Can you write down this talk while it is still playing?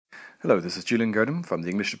Hello, this is Julian Girdham from the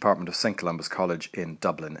English Department of St Columba's College in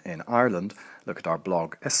Dublin in Ireland. Look at our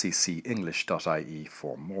blog sccenglish.ie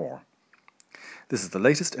for more. This is the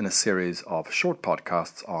latest in a series of short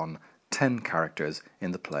podcasts on 10 characters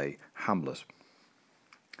in the play Hamlet.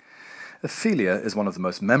 Ophelia is one of the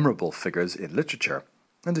most memorable figures in literature,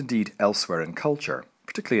 and indeed elsewhere in culture,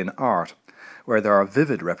 particularly in art, where there are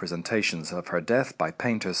vivid representations of her death by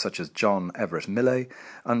painters such as John Everett Millais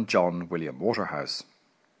and John William Waterhouse.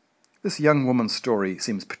 This young woman's story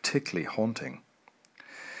seems particularly haunting.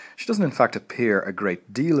 She doesn't in fact appear a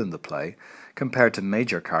great deal in the play compared to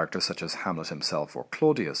major characters such as Hamlet himself or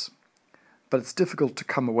Claudius, but it's difficult to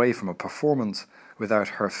come away from a performance without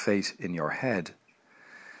her fate in your head.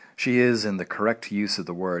 She is, in the correct use of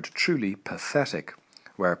the word, truly pathetic,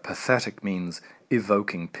 where pathetic means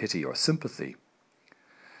evoking pity or sympathy.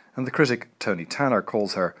 And the critic Tony Tanner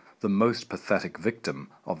calls her the most pathetic victim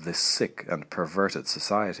of this sick and perverted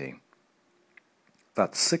society.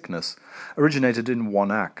 That sickness originated in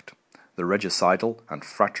one act, the regicidal and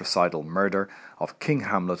fratricidal murder of King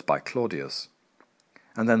Hamlet by Claudius.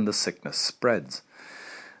 And then the sickness spreads,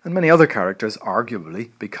 and many other characters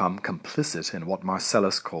arguably become complicit in what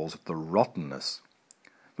Marcellus calls the rottenness.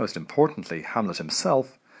 Most importantly, Hamlet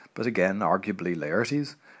himself, but again arguably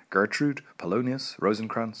Laertes, Gertrude, Polonius,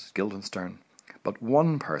 Rosencrantz, Guildenstern. But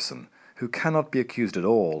one person who cannot be accused at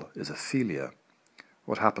all is Ophelia.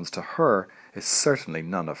 What happens to her is certainly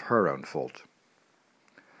none of her own fault.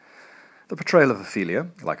 The portrayal of Ophelia,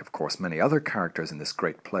 like of course many other characters in this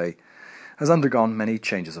great play, has undergone many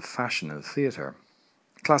changes of fashion in the theatre.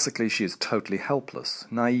 Classically, she is totally helpless,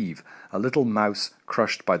 naive, a little mouse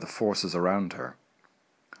crushed by the forces around her.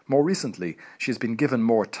 More recently, she has been given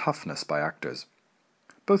more toughness by actors.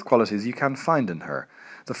 Both qualities you can find in her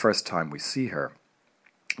the first time we see her.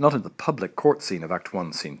 Not in the public court scene of Act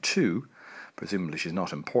 1, Scene 2, presumably she's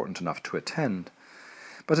not important enough to attend,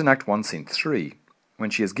 but in Act 1, Scene 3, when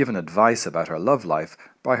she is given advice about her love life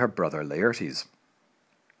by her brother Laertes.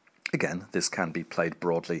 Again, this can be played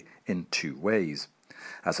broadly in two ways,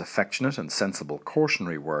 as affectionate and sensible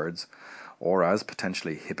cautionary words, or as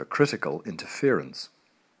potentially hypocritical interference.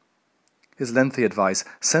 His lengthy advice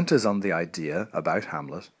centres on the idea about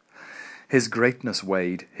Hamlet. His greatness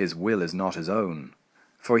weighed, his will is not his own,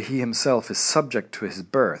 for he himself is subject to his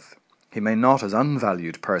birth. He may not, as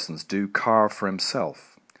unvalued persons do, carve for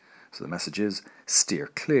himself. So the message is, steer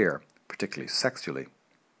clear, particularly sexually.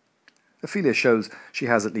 Ophelia shows she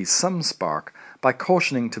has at least some spark by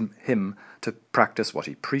cautioning him to practice what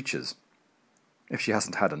he preaches. If she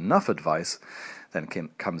hasn't had enough advice, then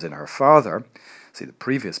comes in her father. See the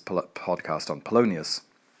previous podcast on Polonius.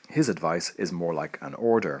 His advice is more like an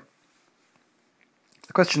order.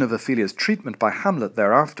 The question of Ophelia's treatment by Hamlet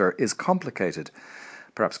thereafter is complicated,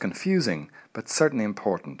 perhaps confusing, but certainly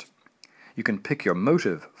important. You can pick your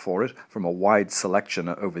motive for it from a wide selection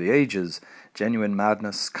over the ages: genuine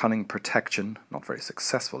madness, cunning protection, not very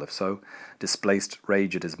successful if so, displaced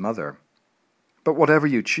rage at his mother. But whatever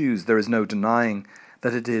you choose, there is no denying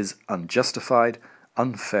that it is unjustified,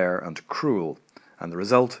 unfair, and cruel, and the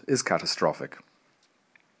result is catastrophic.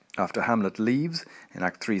 After Hamlet leaves, in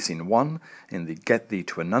Act 3, Scene 1, in the Get Thee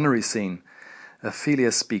to a Nunnery scene,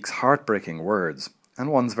 Ophelia speaks heartbreaking words, and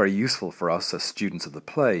ones very useful for us as students of the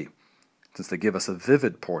play, since they give us a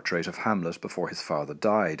vivid portrait of Hamlet before his father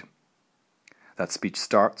died. That speech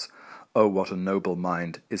starts, "Oh, what a noble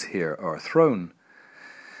mind is here o'erthrown,"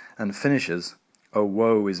 and finishes, "Oh,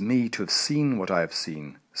 woe is me to have seen what I have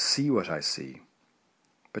seen, see what I see."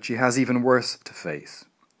 But she has even worse to face.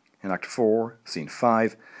 In Act 4, Scene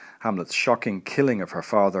 5, Hamlet's shocking killing of her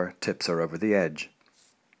father tips her over the edge.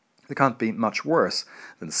 It can't be much worse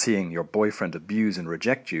than seeing your boyfriend abuse and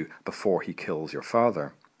reject you before he kills your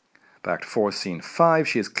father. By Act 4, Scene 5,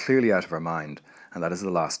 she is clearly out of her mind, and that is the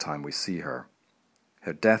last time we see her.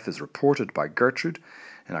 Her death is reported by Gertrude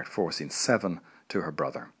in Act 4, Scene 7 to her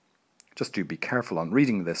brother. Just do be careful on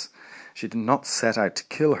reading this. She did not set out to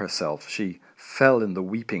kill herself. She fell in the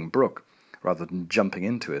weeping brook rather than jumping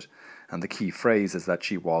into it, and the key phrase is that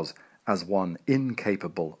she was as one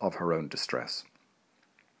incapable of her own distress.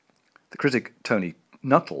 The critic Tony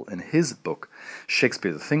Nuttall, in his book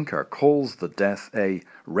Shakespeare the Thinker, calls the death a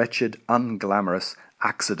wretched, unglamorous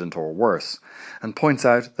accident or worse, and points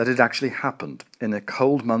out that it actually happened in a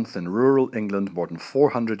cold month in rural England more than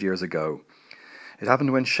 400 years ago. It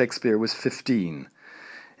happened when Shakespeare was 15,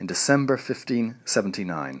 in December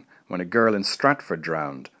 1579, when a girl in Stratford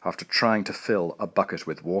drowned after trying to fill a bucket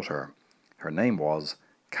with water. Her name was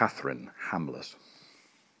Catherine Hamlet.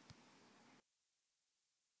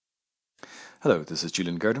 Hello, this is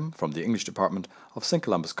Julian Girdham from the English department of St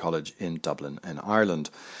Columba's College in Dublin in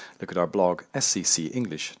Ireland. Look at our blog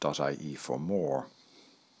sccenglish.ie for more.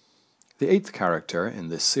 The eighth character in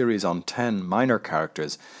this series on 10 minor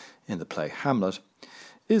characters in the play Hamlet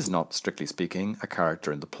is not, strictly speaking, a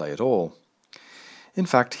character in the play at all. In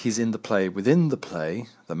fact, he's in the play within the play,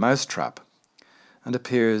 The Mousetrap, and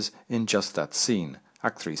appears in just that scene,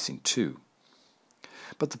 Act 3, Scene 2.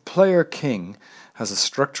 But the player king has a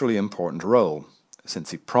structurally important role,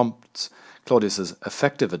 since he prompts Claudius's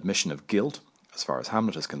effective admission of guilt, as far as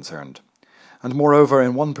Hamlet is concerned. And moreover,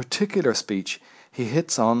 in one particular speech, he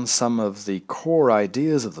hits on some of the core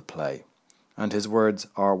ideas of the play, and his words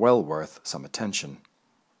are well worth some attention.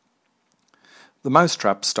 The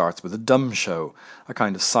Mousetrap starts with a dumb show, a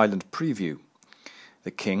kind of silent preview.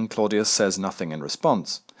 The king, Claudius, says nothing in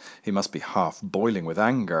response. He must be half boiling with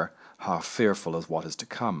anger, half fearful as what is to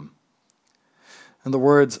come. And the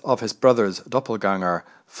words of his brother's doppelganger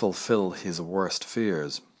fulfill his worst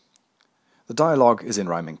fears. The dialogue is in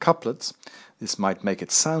rhyming couplets. This might make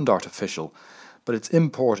it sound artificial, but its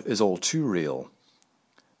import is all too real.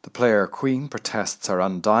 The player queen protests her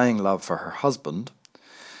undying love for her husband,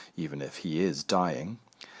 even if he is dying.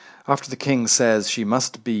 After the king says she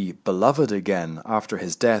must be beloved again after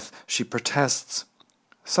his death, she protests,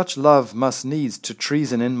 "Such love must needs to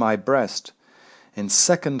treason in my breast. In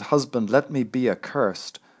second husband let me be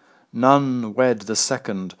accursed. None wed the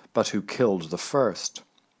second but who killed the first."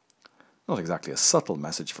 Not exactly a subtle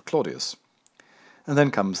message for Claudius. And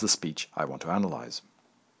then comes the speech I want to analyze.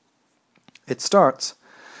 It starts,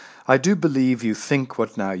 "I do believe you think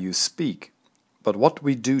what now you speak, but what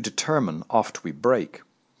we do determine oft we break."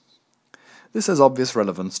 This has obvious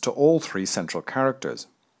relevance to all three central characters.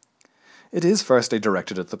 It is firstly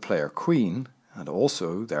directed at the player queen, and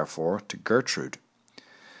also, therefore, to Gertrude.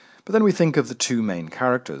 But then we think of the two main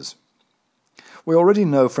characters. We already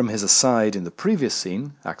know from his aside in the previous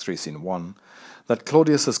scene, Act 3, Scene 1, that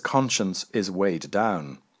Claudius's conscience is weighed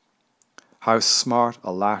down. "How smart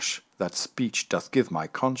a lash that speech doth give my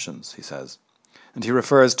conscience," he says, and he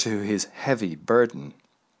refers to his heavy burden.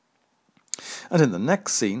 And in the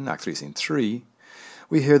next scene, Act 3, Scene 3,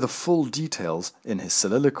 we hear the full details in his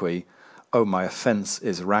soliloquy, "O my offence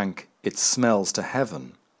is rank, it smells to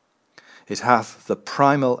heaven. It hath the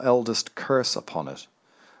primal eldest curse upon it,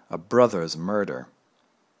 a brother's murder."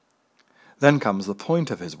 Then comes the point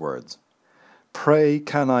of his words, "Pray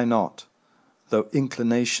can I not, though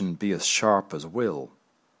inclination be as sharp as will."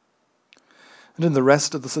 And in the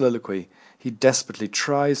rest of the soliloquy, he desperately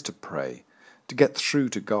tries to pray, to get through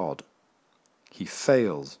to God. He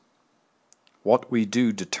fails. What we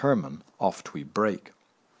do determine, oft we break.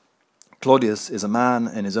 Claudius is a man,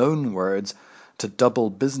 in his own words, to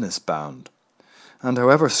double business bound, and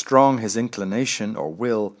however strong his inclination or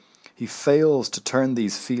will, he fails to turn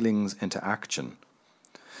these feelings into action.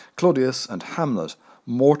 Claudius and Hamlet,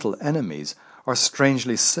 mortal enemies, are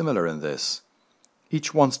strangely similar in this.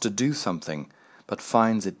 Each wants to do something, but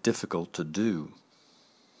finds it difficult to do.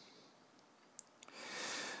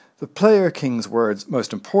 The player king's words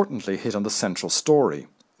most importantly hit on the central story,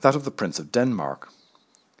 that of the Prince of Denmark.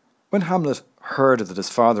 When Hamlet heard that his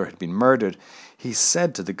father had been murdered, he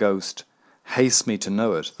said to the ghost, "Haste me to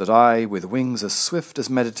know it, that I, with wings as swift as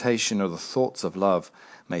meditation or the thoughts of love,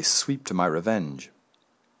 may sweep to my revenge."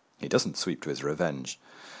 He doesn't sweep to his revenge,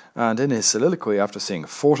 and in his soliloquy after seeing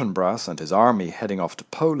Fortinbras and his army heading off to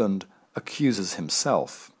Poland, accuses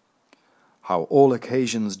himself. "How all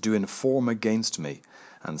occasions do inform against me,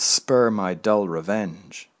 and spur my dull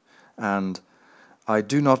revenge," and "I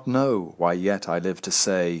do not know why yet I live to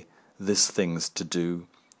say, this thing's to do,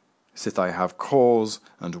 sith I have cause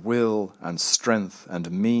and will and strength and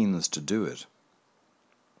means to do it."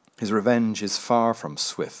 His revenge is far from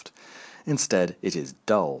swift. Instead, it is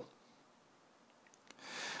dull.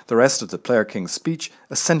 The rest of the player king's speech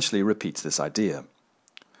essentially repeats this idea.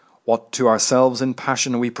 "What to ourselves in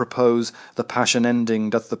passion we propose, the passion ending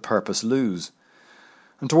doth the purpose lose."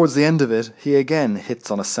 And towards the end of it, he again hits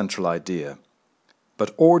on a central idea.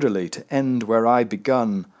 "But orderly to end where I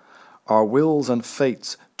begun, our wills and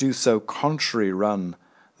fates do so contrary run,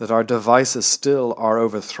 that our devices still are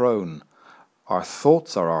overthrown. Our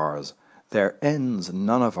thoughts are ours, their ends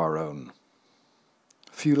none of our own."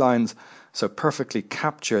 Few lines so perfectly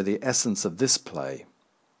capture the essence of this play.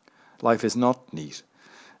 Life is not neat.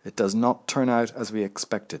 It does not turn out as we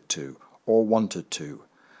expect it to, or want it to,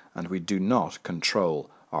 and we do not control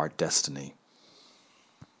our destiny.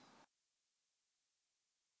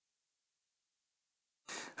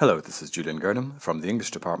 Hello, this is Julian Girdham from the English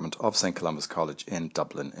department of St Columba's College in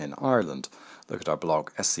Dublin in Ireland. Look at our blog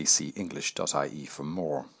sccenglish.ie for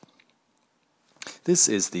more. This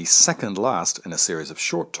is the second last in a series of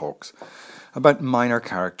short talks about minor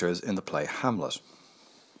characters in the play Hamlet.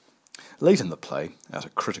 Late in the play, at a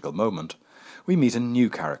critical moment, we meet a new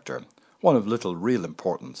character, one of little real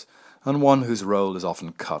importance, and one whose role is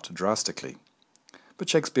often cut drastically. But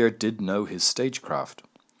Shakespeare did know his stagecraft.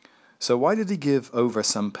 So why did he give over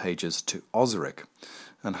some pages to Osric,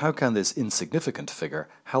 and how can this insignificant figure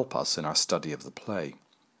help us in our study of the play?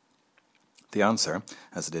 The answer,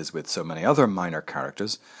 as it is with so many other minor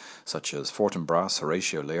characters, such as Fortinbras,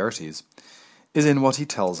 Horatio, Laertes, is in what he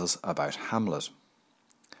tells us about Hamlet.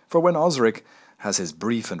 For when Osric has his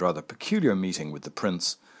brief and rather peculiar meeting with the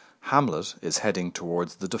prince, Hamlet is heading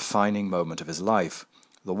towards the defining moment of his life,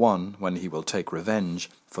 the one when he will take revenge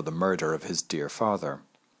for the murder of his dear father.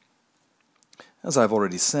 As I've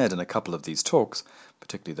already said in a couple of these talks,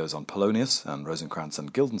 particularly those on Polonius and Rosencrantz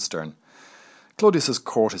and Guildenstern, Claudius's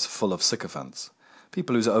court is full of sycophants,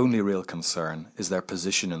 people whose only real concern is their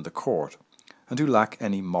position in the court, and who lack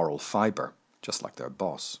any moral fibre, just like their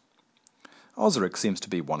boss. Osric seems to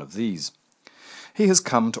be one of these. He has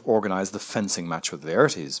come to organise the fencing match with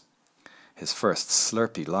Laertes. His first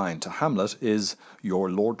slurpy line to Hamlet is, "Your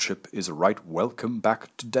lordship is right welcome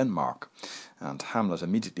back to Denmark," and Hamlet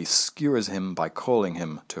immediately skewers him by calling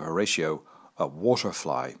him, to Horatio, a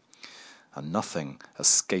waterfly, a nothing, a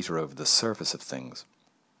skater over the surface of things.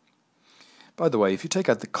 By the way, if you take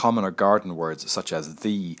out the commoner garden words such as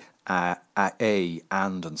the, a,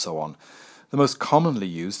 and so on, the most commonly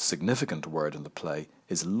used significant word in the play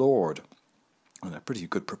is lord, and a pretty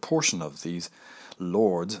good proportion of these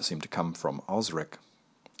lords seem to come from Osric.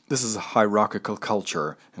 This is a hierarchical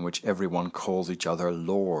culture in which everyone calls each other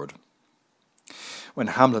lord. When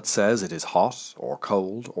Hamlet says it is hot, or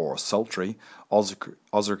cold, or sultry,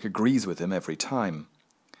 Osric agrees with him every time.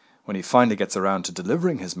 When he finally gets around to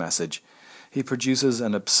delivering his message, he produces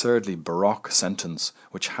an absurdly baroque sentence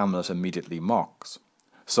which Hamlet immediately mocks.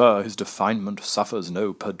 "Sir, his definement suffers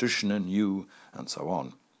no perdition in you," and so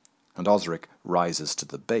on. And Osric rises to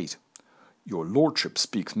the bait. "Your lordship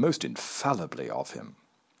speaks most infallibly of him."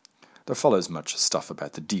 There follows much stuff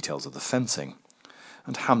about the details of the fencing,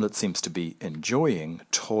 and Hamlet seems to be enjoying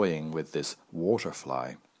toying with this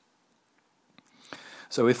waterfly.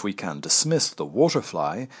 So if we can dismiss the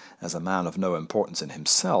waterfly as a man of no importance in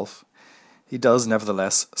himself, he does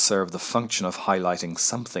nevertheless serve the function of highlighting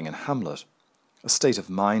something in Hamlet, a state of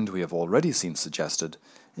mind we have already seen suggested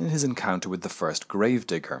in his encounter with the first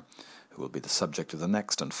gravedigger, who will be the subject of the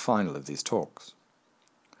next and final of these talks.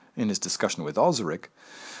 In his discussion with Osric,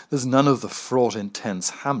 there's none of the fraught intense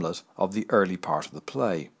Hamlet of the early part of the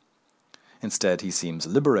play. Instead, he seems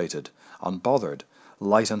liberated, unbothered,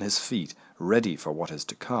 light on his feet, ready for what is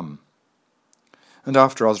to come. And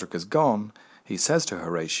after Osric is gone, he says to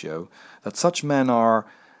Horatio that such men are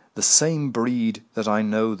 "the same breed that I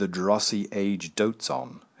know the drossy age dotes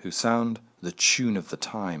on, who sound the tune of the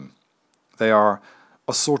time. They are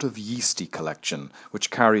a sort of yeasty collection, which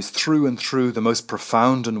carries through and through the most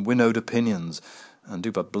profound and winnowed opinions, and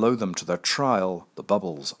do but blow them to their trial, the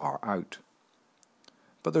bubbles are out."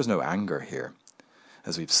 But there's no anger here.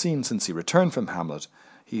 As we've seen since he returned from Hamlet,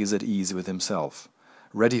 he is at ease with himself,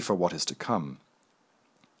 ready for what is to come.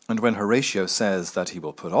 And when Horatio says that he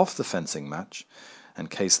will put off the fencing match, in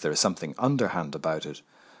case there is something underhand about it,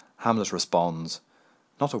 Hamlet responds,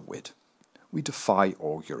 "Not a whit. We defy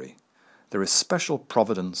augury. There is special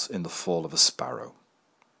providence in the fall of a sparrow.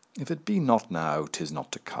 If it be not now, 'tis not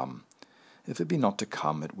to come. If it be not to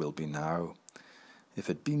come, it will be now. If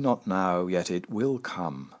it be not now, yet it will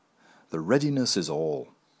come. The readiness is all.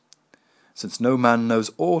 Since no man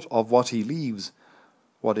knows aught of what he leaves,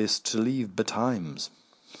 what is to leave betimes?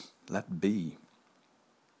 Let be."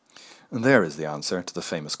 And there is the answer to the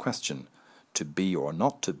famous question, to be or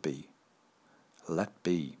not to be. Let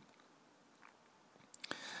be.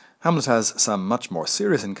 Hamlet has some much more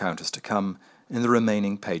serious encounters to come in the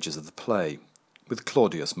remaining pages of the play, with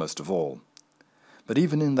Claudius most of all. But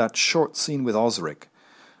even in that short scene with Osric,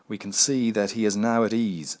 we can see that he is now at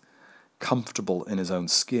ease, comfortable in his own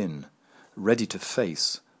skin, ready to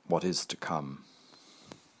face what is to come.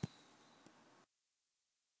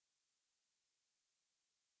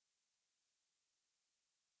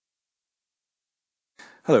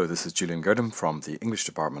 Hello, this is Julian Girdham from the English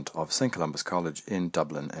department of St Columba's College in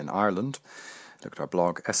Dublin in Ireland. Look at our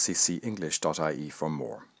blog sccenglish.ie for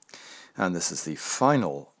more. And this is the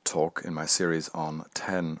final talk in my series on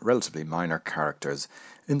 10 relatively minor characters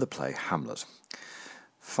in the play Hamlet.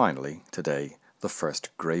 Finally, today, the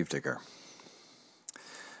first gravedigger.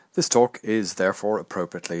 This talk is therefore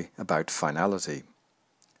appropriately about finality.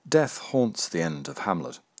 Death haunts the end of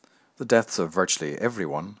Hamlet. The deaths of virtually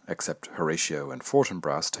everyone, except Horatio and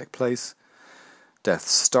Fortinbras, take place. Death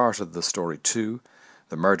started the story too,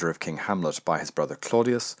 the murder of King Hamlet by his brother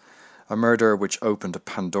Claudius, a murder which opened a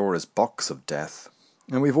Pandora's box of death.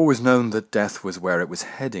 And we've always known that death was where it was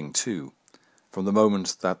heading to, from the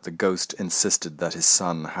moment that the ghost insisted that his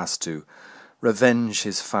son has to revenge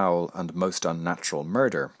his foul and most unnatural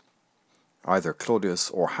murder. Either Claudius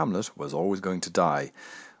or Hamlet was always going to die,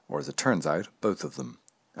 or as it turns out, both of them,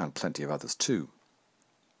 and plenty of others too.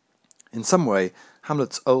 In some way,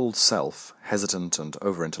 Hamlet's old self, hesitant and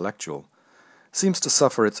over-intellectual, seems to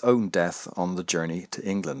suffer its own death on the journey to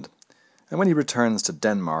England, and when he returns to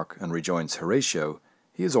Denmark and rejoins Horatio,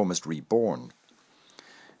 he is almost reborn.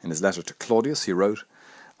 In his letter to Claudius he wrote,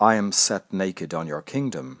 "I am set naked on your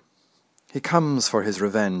kingdom." He comes for his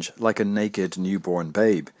revenge like a naked newborn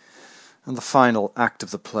babe, and the final act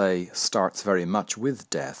of the play starts very much with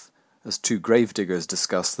death, as two gravediggers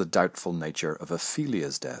discuss the doubtful nature of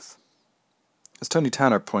Ophelia's death. As Tony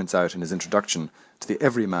Tanner points out in his introduction to the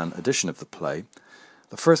Everyman edition of the play,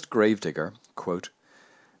 the first gravedigger, quote,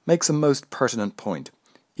 makes a most pertinent point,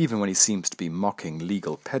 even when he seems to be mocking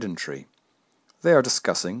legal pedantry. They are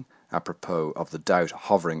discussing, apropos of the doubt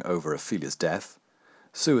hovering over Ophelia's death,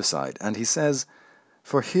 suicide, and he says,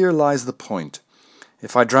 "For here lies the point.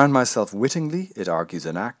 If I drown myself wittingly, it argues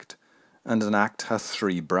an act, and an act hath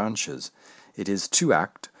three branches. It is to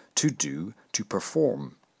act, to do, to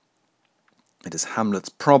perform. It is Hamlet's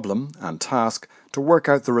problem and task to work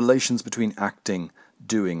out the relations between acting,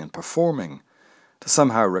 doing, and performing, to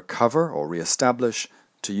somehow recover or re-establish,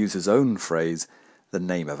 to use his own phrase, the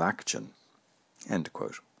name of action." End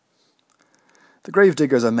quote. The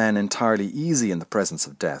gravediggers are men entirely easy in the presence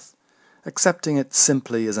of death, accepting it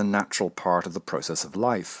simply as a natural part of the process of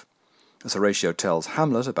life. As Horatio tells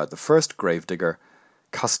Hamlet about the first gravedigger,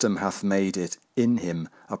 custom hath made it in him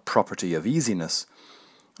a property of easiness,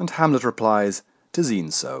 and Hamlet replies, "'Tis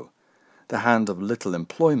e'en so. The hand of little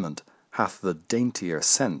employment hath the daintier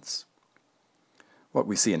sense." What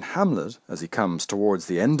we see in Hamlet, as he comes towards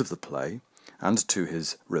the end of the play, and to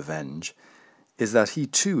his revenge, is that he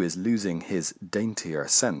too is losing his daintier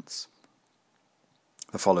sense.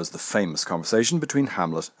 There follows the famous conversation between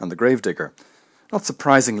Hamlet and the gravedigger. Not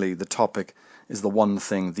surprisingly, the topic is the one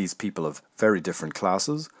thing these people of very different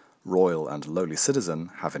classes, royal and lowly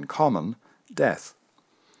citizen, have in common, death.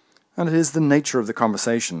 And it is the nature of the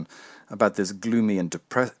conversation about this gloomy and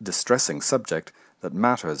distressing subject that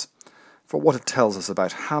matters, for what it tells us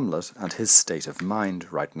about Hamlet and his state of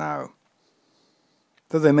mind right now.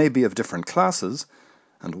 Though they may be of different classes,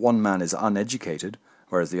 and one man is uneducated,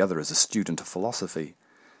 whereas the other is a student of philosophy,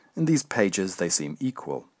 in these pages they seem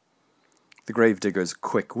equal. The gravedigger's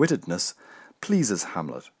quick-wittedness pleases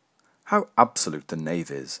Hamlet. "How absolute the knave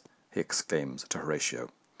is," he exclaims to Horatio,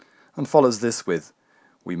 and follows this with,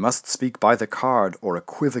 "We must speak by the card, or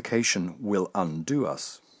equivocation will undo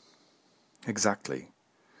us." Exactly.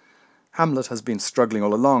 Hamlet has been struggling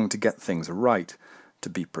all along to get things right, to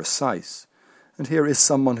be precise, and here is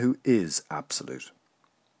someone who is absolute.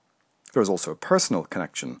 There is also a personal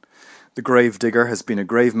connection. The gravedigger has been a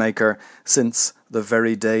gravemaker since the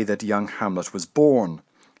very day that young Hamlet was born,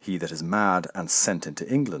 he that is mad and sent into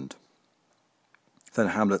England. Then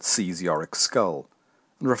Hamlet sees Yorick's skull,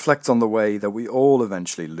 and reflects on the way that we all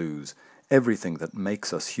eventually lose everything that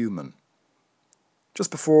makes us human.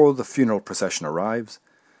 Just before the funeral procession arrives,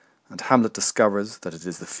 and Hamlet discovers that it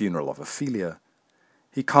is the funeral of Ophelia,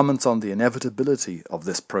 he comments on the inevitability of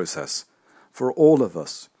this process for all of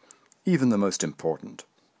us, even the most important.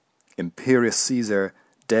 Imperious Caesar,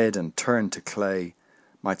 dead and turned to clay,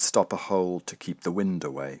 might stop a hole to keep the wind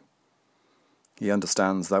away. He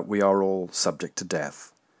understands that we are all subject to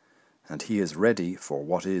death, and he is ready for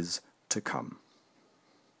what is to come.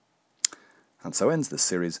 And so ends this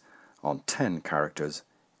series on 10 characters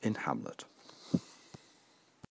in Hamlet.